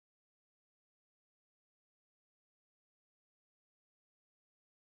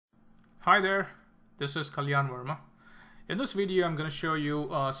Hi there, this is Kalyan Verma. In this video, I'm going to show you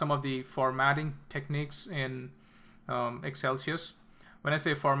some of the formatting techniques in Xcelsius. When I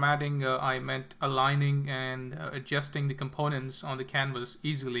say formatting, I meant aligning and adjusting the components on the canvas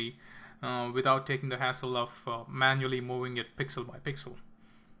easily without taking the hassle of manually moving it pixel by pixel.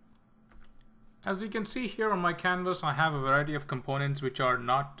 As you can see here on my canvas, I have a variety of components which are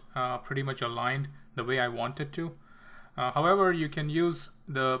not pretty much aligned the way I want it to. However, you can use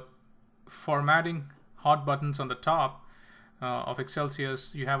the formatting hot buttons on the top of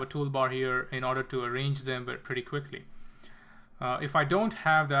Xcelsius. You have a toolbar here in order to arrange them pretty quickly. If I don't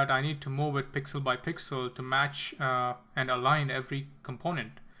have that, I need to move it pixel by pixel to match and align every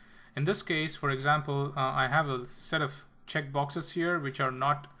component. In this case, for example, I have a set of checkboxes here which are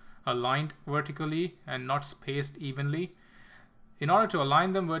not aligned vertically and not spaced evenly. In order to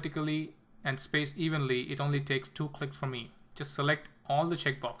align them vertically and space evenly, it only takes 2 clicks for me. Just select all the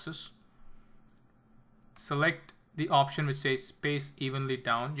checkboxes. Select the option which says space evenly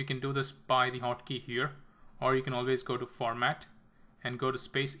down. You can do this by the hotkey here, or you can always go to format and go to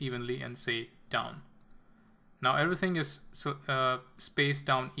space evenly and say down. Now everything is spaced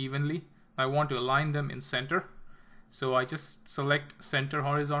down evenly. I want to align them in center, so I just select center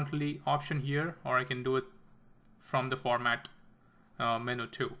horizontally option here, or I can do it from the format menu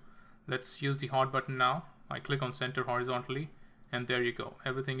too. Let's use the hot button now. I click on center horizontally, and there you go.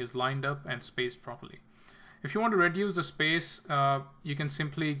 Everything is lined up and spaced properly. If you want to reduce the space, you can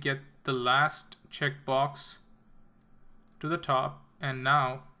simply get the last checkbox to the top, and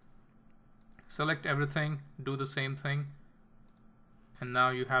now select everything, do the same thing, and now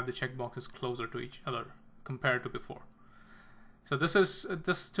you have the checkboxes closer to each other compared to before. So this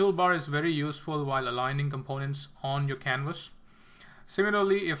toolbar is very useful while aligning components on your canvas.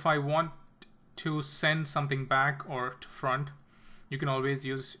 Similarly, if I want to send something back or to front, you can always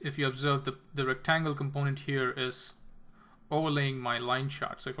use, if you observe the rectangle component here is overlaying my line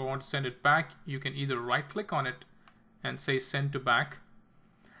chart. So if I want to send it back, you can either right click on it and say send to back.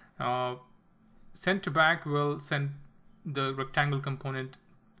 Send to back will send the rectangle component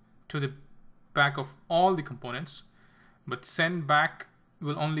to the back of all the components, but send back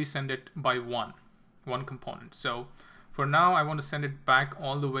will only send it by one component. So for now, I want to send it back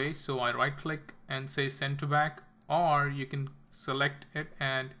all the way, so I right click and say send to back, or you can select it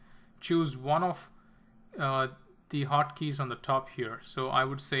and choose one of the hotkeys on the top here. So I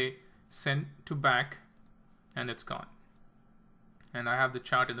would say send to back, and it's gone. And I have the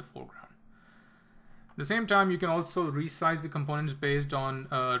chart in the foreground. At the same time, you can also resize the components based on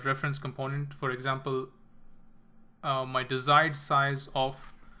a reference component. For example, my desired size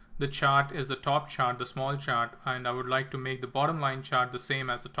of the chart is the top chart, the small chart, and I would like to make the bottom line chart the same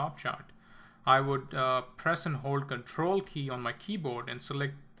as the top chart. I would press and hold Control key on my keyboard and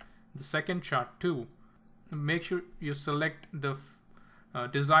select the second chart too. Make sure you select the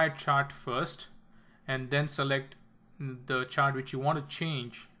desired chart first, and then select the chart which you want to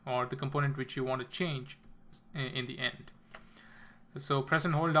change, or the component which you want to change in the end. So press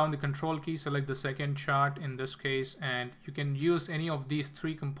and hold down the Control key, select the second chart in this case, and you can use any of these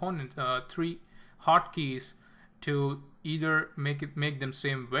three components, three hotkeys, to either make them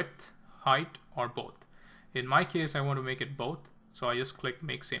same width, height, or both. In my case, I want to make it both, so I just click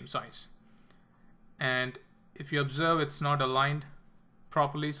make same size. And if you observe, it's not aligned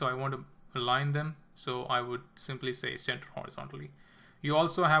properly, so I want to align them, so I would simply say center horizontally. You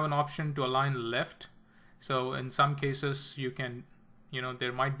also have an option to align left. So in some cases, you can,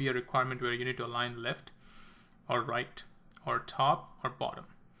 there might be a requirement where you need to align left or right or top or bottom.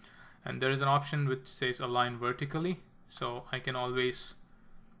 And there is an option which says align vertically. So I can always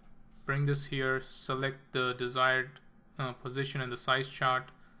bring this here, select the desired position in the size chart,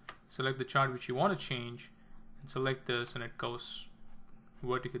 select the chart which you want to change, and select this, and it goes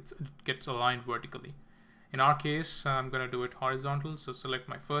vertical. It gets aligned vertically. In our case, I'm going to do it horizontal. So select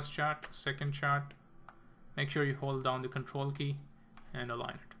my first chart, second chart. Make sure you hold down the Control key and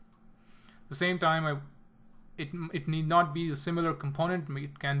align it. At the same time, it need not be a similar component.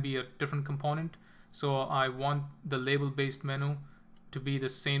 It can be a different component. So I want the label-based menu to be the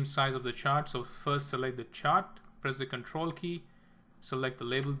same size of the chart. So first select the chart, press the Control key, select the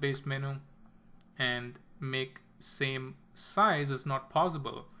label-based menu, and make same size is not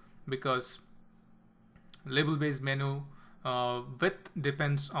possible because label-based menu width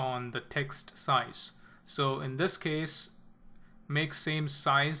depends on the text size. So in this case, make same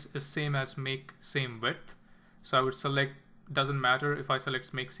size is same as make same width. So I would select, doesn't matter if I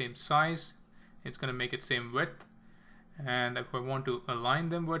select make same size, it's going to make it same width. And if I want to align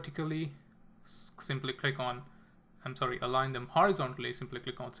them vertically, simply click on align them horizontally, simply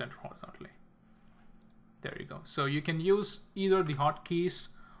click on center horizontally. There you go. So you can use either the hotkeys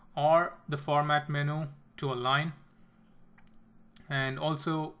or the format menu to align, and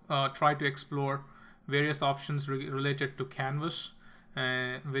also try to explore various options related to canvas,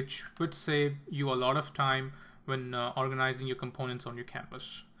 which would save you a lot of time when organizing your components on your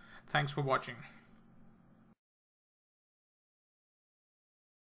canvas. Thanks for watching.